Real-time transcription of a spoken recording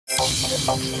To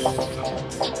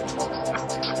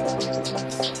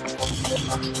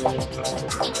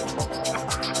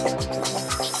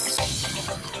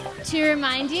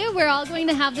remind you, we're all going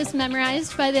to have this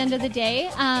memorized by the end of the day.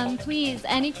 Please,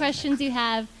 any questions you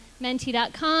have,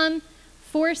 menti.com,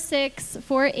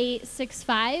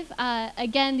 464865.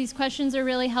 Again, these questions are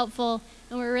really helpful,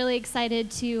 and we're really excited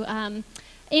to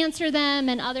answer them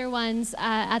and other ones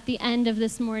at the end of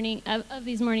this morning of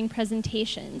these morning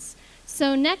presentations.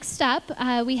 So next up,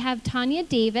 we have Tanya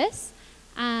Davis.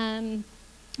 Let's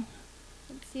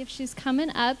see if she's coming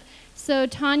up. So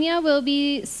Tanya will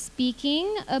be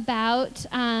speaking about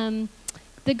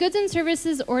the Goods and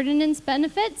Services Ordinance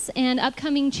benefits and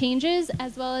upcoming changes,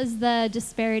 as well as the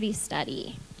disparity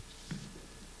study.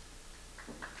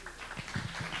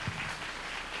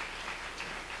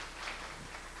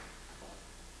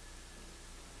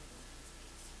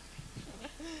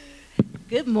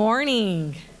 Good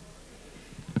morning.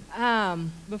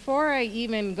 Before I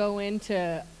even go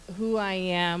into who I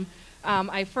am,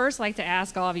 I first like to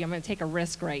ask all of you, I'm going to take a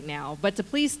risk right now, but to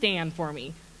please stand for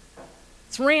me.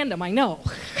 It's random, I know.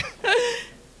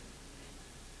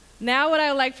 Now what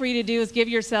I would like for you to do is give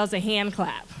yourselves a hand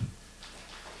clap.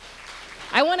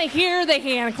 I want to hear the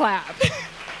hand clap.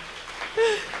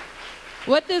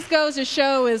 What this goes to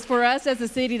show is for us as a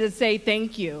city to say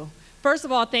thank you. First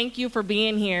of all, thank you for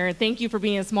being here. Thank you for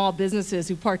being small businesses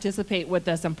who participate with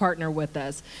us and partner with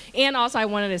us. And also, I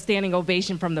wanted a standing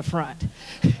ovation from the front.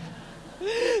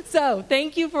 So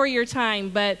thank you for your time,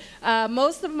 but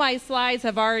most of my slides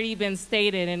have already been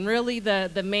stated, and really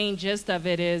the main gist of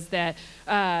it is that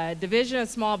Division of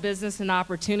Small Business and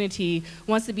Opportunity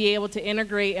wants to be able to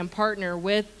integrate and partner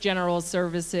with General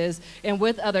Services and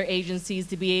with other agencies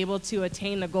to be able to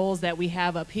attain the goals that we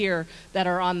have up here that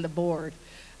are on the board.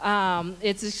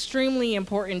 It's extremely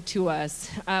important to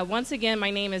us. Once again, my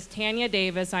name is Tanya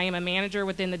Davis. I am a manager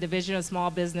within the Division of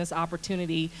Small Business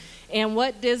Opportunity. And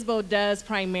what DSBO does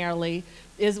primarily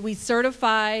is we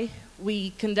certify,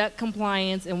 we conduct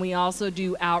compliance, and we also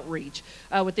do outreach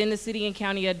within the city and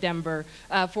county of Denver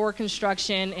for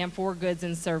construction and for goods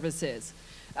and services.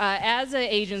 As an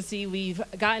agency, we've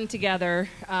gotten together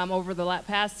over the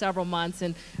past several months,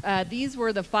 and these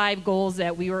were the 5 goals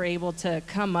that we were able to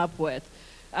come up with.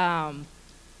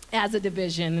 As a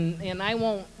division, and I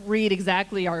won't read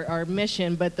exactly our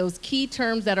mission, but those key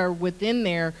terms that are within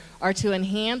there are to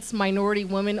enhance minority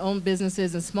women-owned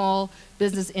businesses and small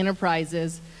business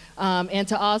enterprises, and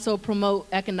to also promote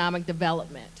economic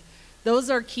development. Those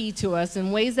are key to us,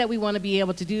 and ways that we want to be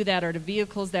able to do that are the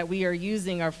vehicles that we are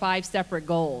using are 5 separate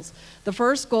goals. The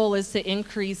first goal is to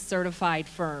increase certified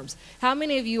firms. How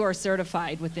many of you are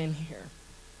certified within here?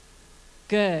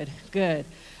 Good, good.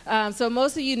 So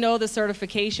most of you know the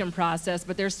certification process,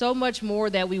 but there's so much more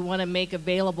that we want to make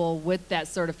available with that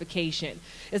certification.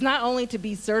 It's not only to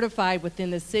be certified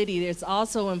within the city, it's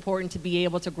also important to be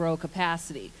able to grow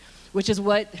capacity, which is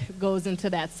what goes into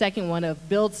that second one of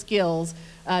build skills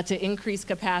to increase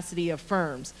capacity of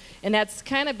firms. And that's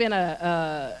kind of been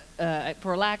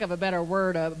for lack of a better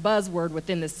word, a buzzword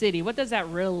within the city. What does that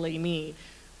really mean?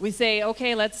 We say,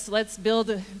 okay, let's build,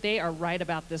 they are right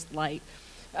about this light.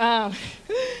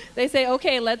 They say,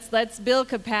 okay, let's build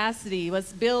capacity,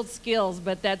 let's build skills,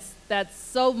 but that's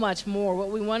so much more. What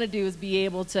we want to do is be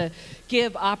able to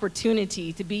give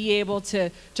opportunity, to be able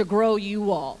to grow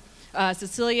you all.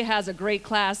 Cecilia has a great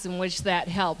class in which that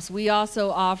helps. We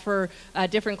also offer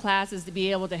different classes to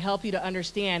be able to help you to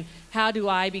understand, how do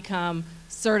I become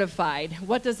certified?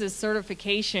 What does this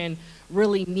certification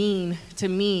really mean to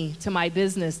me, to my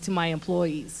business, to my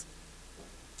employees?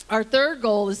 Our third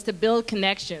goal is to build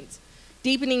connections,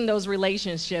 deepening those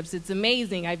relationships. It's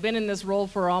amazing. I've been in this role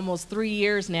for almost 3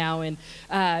 years now, and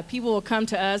people will come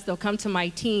to us, they'll come to my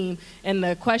team, and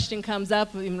the question comes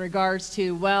up in regards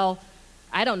to, well,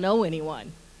 I don't know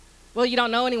anyone. Well, you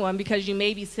don't know anyone because you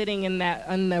may be sitting in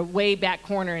the way back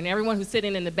corner, and everyone who's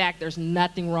sitting in the back, there's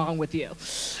nothing wrong with you.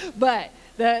 But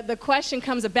the question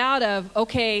comes about of,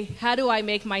 okay, how do I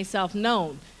make myself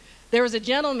known? There was a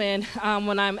gentleman,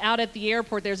 when I'm out at the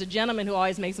airport, there's a gentleman who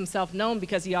always makes himself known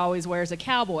because he always wears a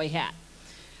cowboy hat.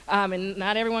 And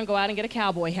not everyone go out and get a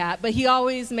cowboy hat, but he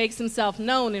always makes himself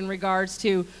known in regards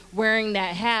to wearing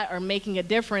that hat or making a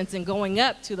difference and going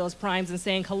up to those primes and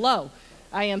saying, hello,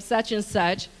 I am such and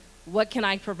such. What can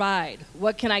I provide?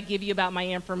 What can I give you about my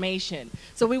information?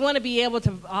 So we want to be able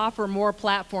to offer more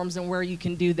platforms and where you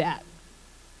can do that.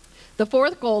 The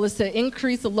fourth goal is to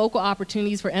increase the local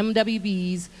opportunities for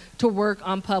MWBs to work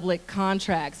on public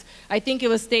contracts. I think it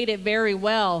was stated very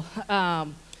well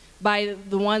by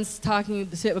the ones talking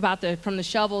about from the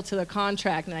shovel to the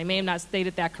contract, and I may have not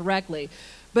stated that correctly.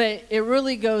 But it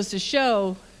really goes to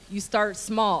show you start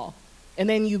small and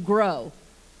then you grow.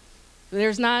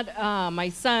 There's not my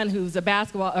son who's a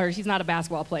basketball, or he's not a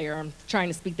basketball player. I'm trying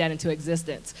to speak that into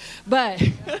existence. But,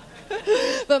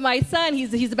 but my son,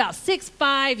 he's about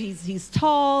 6'5". He's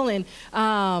tall, and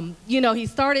you know, he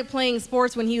started playing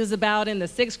sports when he was about in the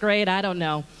 6th grade. I don't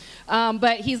know,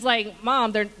 but he's like,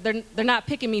 Mom, they're not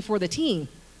picking me for the team.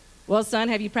 Well, son,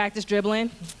 have you practiced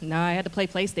dribbling? No, I had to play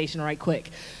PlayStation right quick.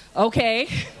 Okay.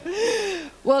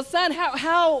 Well, son,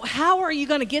 how are you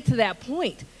going to get to that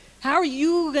point? How are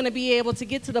you going to be able to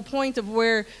get to the point of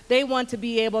where they want to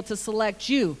be able to select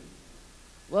you?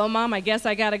 Well, Mom, I guess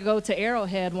I got to go to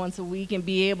Arrowhead once a week and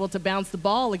be able to bounce the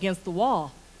ball against the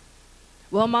wall.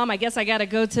 Well, Mom, I guess I got to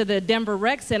go to the Denver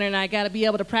Rec Center and I got to be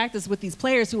able to practice with these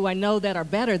players who I know that are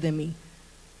better than me.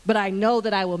 But I know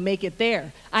that I will make it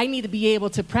there. I need to be able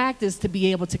to practice to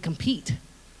be able to compete.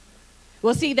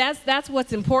 Well, see, that's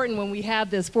what's important when we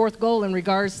have this 4th goal in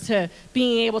regards to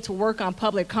being able to work on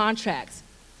public contracts.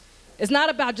 It's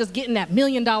not about just getting that $1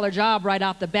 million job right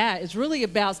off the bat. It's really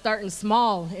about starting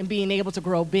small and being able to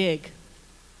grow big.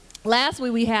 Lastly,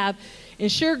 we have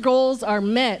ensure goals are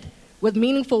met with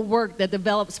meaningful work that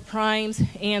develops primes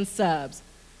and subs.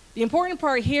 The important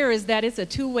part here is that it's a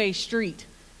two-way street.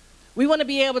 We want to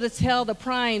be able to tell the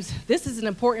primes, this is an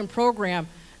important program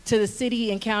to the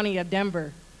city and county of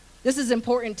Denver. This is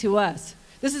important to us.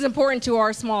 This is important to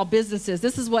our small businesses.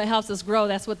 This is what helps us grow.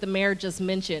 That's what the mayor just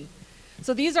mentioned.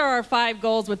 So these are our 5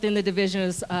 goals within the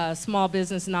Division of Small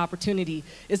Business and Opportunity,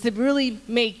 is to really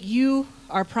make you,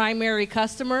 our primary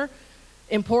customer,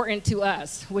 important to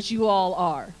us, which you all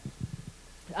are.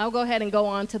 I'll go ahead and go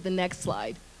on to the next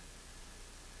slide.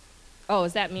 Oh,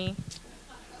 is that me?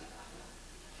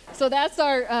 So that's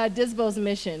our DSBO's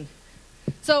mission.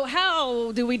 So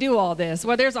how do we do all this?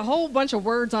 Well, there's a whole bunch of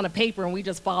words on a paper and we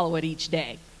just follow it each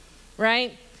day,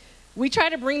 right? We try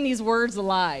to bring these words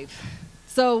alive.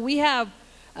 So we have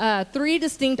 3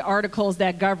 distinct articles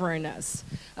that govern us.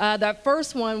 That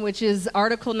first one, which is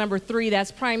article number 3,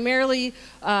 that's primarily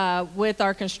with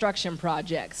our construction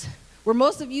projects. Where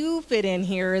most of you fit in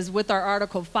here is with our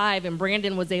article 5, and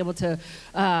Brandon was able to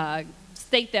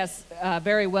state that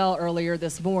very well earlier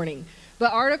this morning.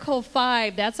 But article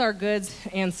 5, that's our goods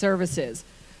and services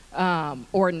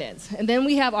ordinance. And then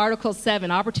we have article 7,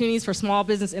 opportunities for small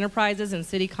business enterprises and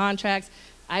city contracts.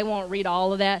 I won't read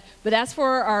all of that, but that's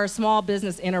for our small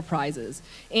business enterprises.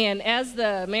 And as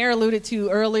the mayor alluded to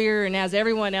earlier, and as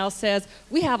everyone else says,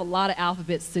 we have a lot of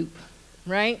alphabet soup,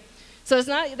 right? So it's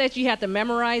not that you have to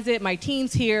memorize it. My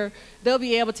team's here. They'll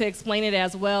be able to explain it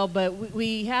as well, but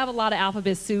we have a lot of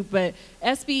alphabet soup, but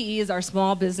SBE is our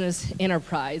small business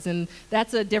enterprise, and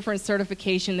that's a different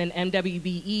certification than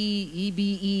MWBE,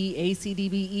 EBE,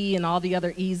 ACDBE, and all the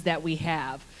other E's that we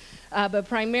have. But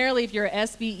primarily, if you're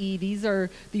SBE, these are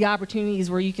the opportunities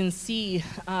where you can see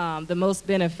the most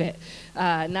benefit.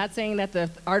 Not saying that the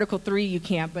Article 3 you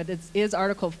can't, but it is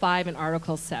Article 5 and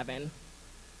Article 7.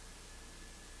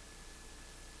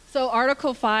 So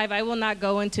Article 5, I will not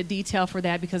go into detail for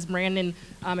that because Brandon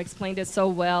explained it so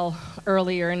well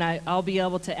earlier, and I'll be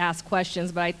able to ask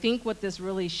questions. But I think what this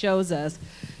really shows us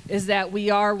is that we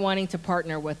are wanting to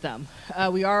partner with them.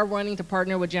 We are wanting to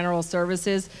partner with General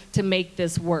Services to make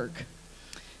this work.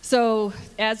 So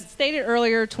as stated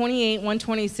earlier,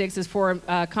 28-126 is for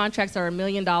contracts that are $1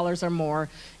 million or more,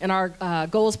 and our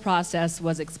goals process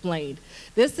was explained.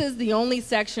 This is the only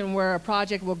section where a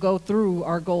project will go through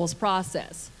our goals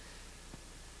process.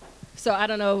 So I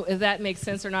don't know if that makes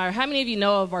sense or not. How many of you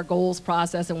know of our goals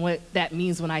process and what that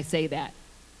means when I say that?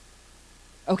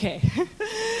 Okay.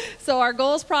 So our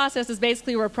goals process is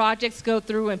basically where projects go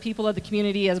through and people of the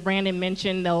community, as Brandon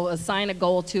mentioned, they'll assign a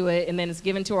goal to it, and then it's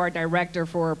given to our director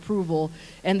for approval,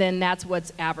 and then that's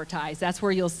what's advertised. That's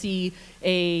where you'll see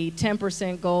a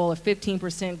 10% goal, a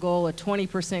 15% goal, a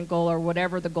 20% goal, or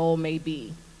whatever the goal may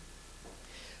be.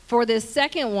 For this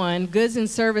second one, goods and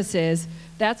services,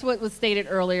 that's what was stated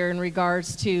earlier in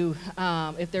regards to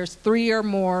if there's 3 or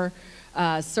more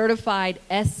certified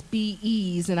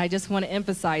SBEs, and I just want to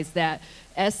emphasize that,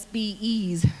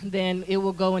 SBEs, then it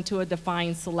will go into a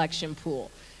defined selection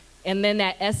pool. And then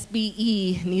that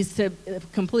SBE needs to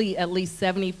complete at least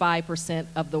 75%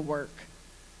 of the work.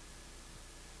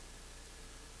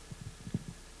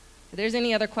 If there's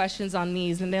any other questions on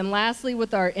these. And then lastly,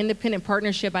 with our independent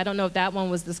partnership, I don't know if that one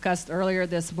was discussed earlier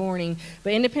this morning,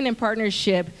 but independent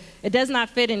partnership, it does not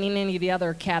fit in any of the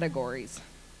other categories.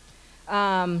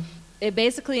 It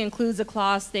basically includes a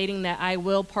clause stating that I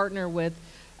will partner with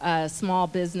a small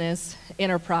business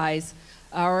enterprise,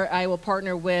 or I will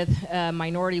partner with a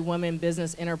minority women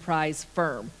business enterprise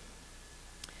firm.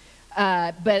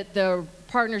 But the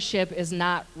partnership is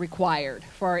not required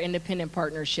for our independent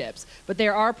partnerships. But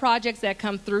there are projects that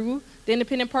come through the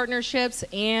independent partnerships,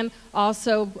 and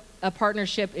also a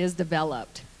partnership is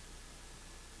developed.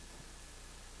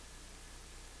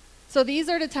 So these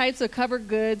are the types of covered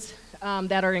goods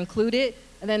that are included,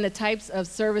 and then the types of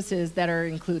services that are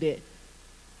included.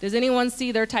 Does anyone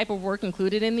see their type of work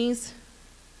included in these?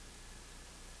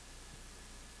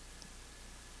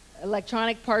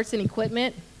 Electronic parts and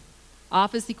equipment,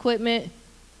 office equipment,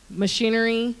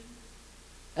 machinery,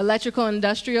 electrical,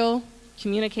 industrial,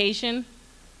 communication.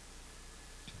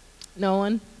 No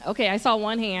one? Okay, I saw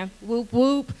one hand. Whoop,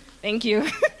 whoop. Thank you.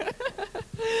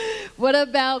 What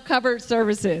about covered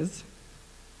services?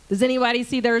 Does anybody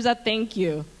see theirs up? Thank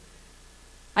you.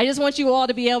 I just want you all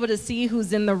to be able to see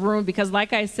who's in the room, because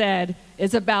like I said,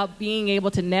 it's about being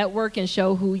able to network and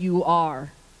show who you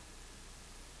are.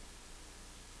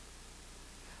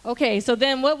 Okay, so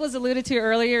then what was alluded to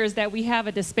earlier is that we have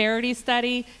a disparity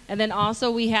study, and then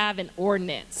also we have an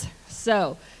ordinance.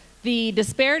 So the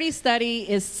disparity study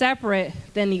is separate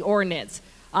than the ordinance.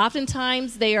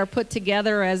 Oftentimes they are put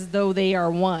together as though they are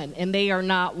one, and they are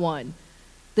not one.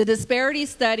 The disparity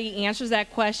study answers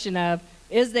that question of,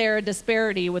 is there a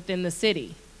disparity within the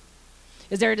city?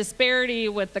 Is there a disparity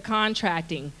with the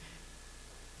contracting?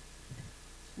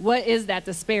 What is that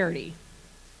disparity?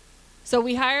 So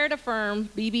we hired a firm,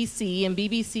 BBC, and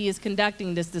BBC is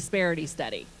conducting this disparity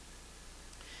study.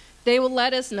 They will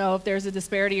let us know if there's a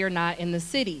disparity or not in the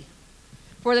city.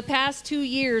 For the past 2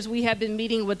 years, we have been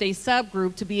meeting with a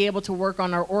subgroup to be able to work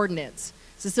on our ordinance.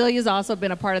 Cecilia's also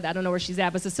been a part of that. I don't know where she's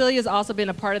at, but Cecilia's also been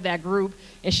a part of that group,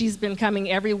 and she's been coming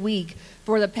every week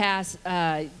for the past,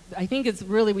 I think it's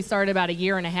really, we started about 1.5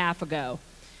 years ago.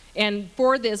 And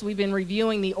for this, we've been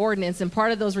reviewing the ordinance, and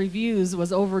part of those reviews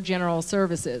was over general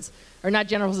services. Or not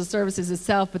general services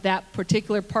itself, but that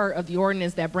particular part of the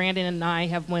ordinance that Brandon and I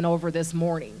have went over this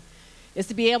morning. Is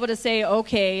to be able to say,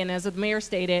 okay, and as the mayor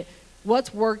stated,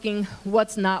 what's working,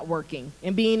 what's not working,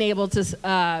 and being able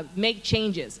to make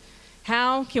changes.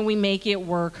 How can we make it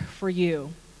work for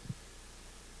you?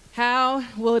 How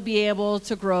will it be able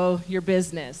to grow your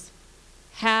business?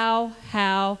 How,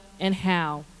 and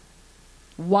how?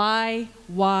 Why,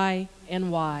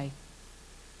 and why?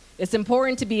 It's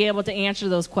important to be able to answer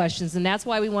those questions, and that's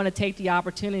why we want to take the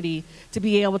opportunity to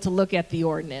be able to look at the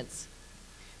ordinance.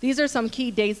 These are some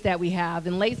key dates that we have.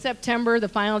 In late September, the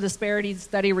final disparity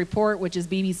study report, which is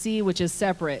BBC, which is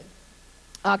separate.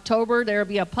 October, there will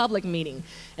be a public meeting,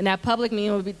 and that public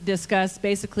meeting will discuss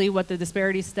basically what the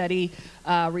disparity study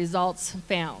results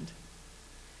found.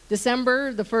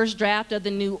 December, the first draft of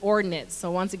the new ordinance. So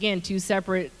once again, 2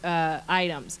 separate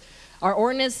items. Our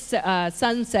ordinance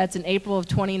sunsets in April of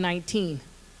 2019.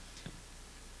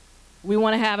 We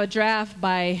want to have a draft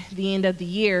by the end of the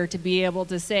year to be able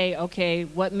to say, okay,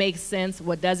 what makes sense,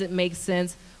 what doesn't make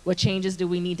sense, what changes do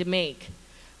we need to make?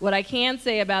 What I can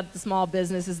say about the small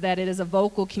business is that it is a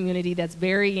vocal community that's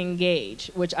very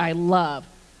engaged, which I love.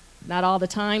 Not all the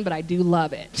time, but I do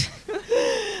love it.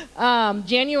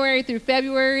 January through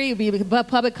February will be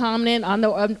public comment on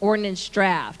the ordinance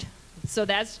draft. So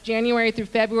that's January through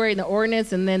February in the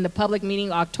ordinance, and then the public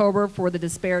meeting October for the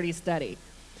disparity study.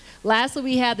 Lastly,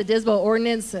 we have the DSBO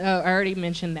ordinance. I already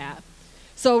mentioned that.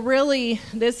 So really,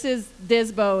 this is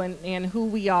DSBO and who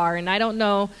we are. And I don't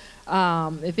know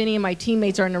if any of my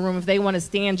teammates are in the room, if they want to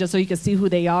stand just so you can see who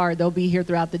they are. They'll be here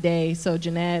throughout the day. So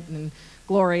Jeanette and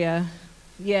Gloria,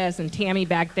 yes, and Tammy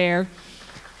back there.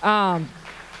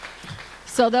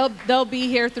 So they'll be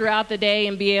here throughout the day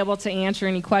and be able to answer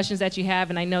any questions that you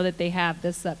have. And I know that they have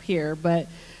this up here. But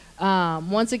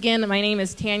once again, my name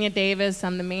is Tanya Davis.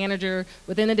 I'm the manager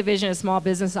within the Division of Small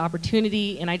Business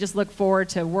Opportunity, and I just look forward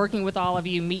to working with all of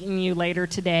you, meeting you later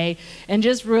today, and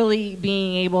just really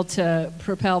being able to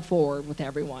propel forward with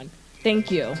everyone.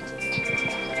 Thank you.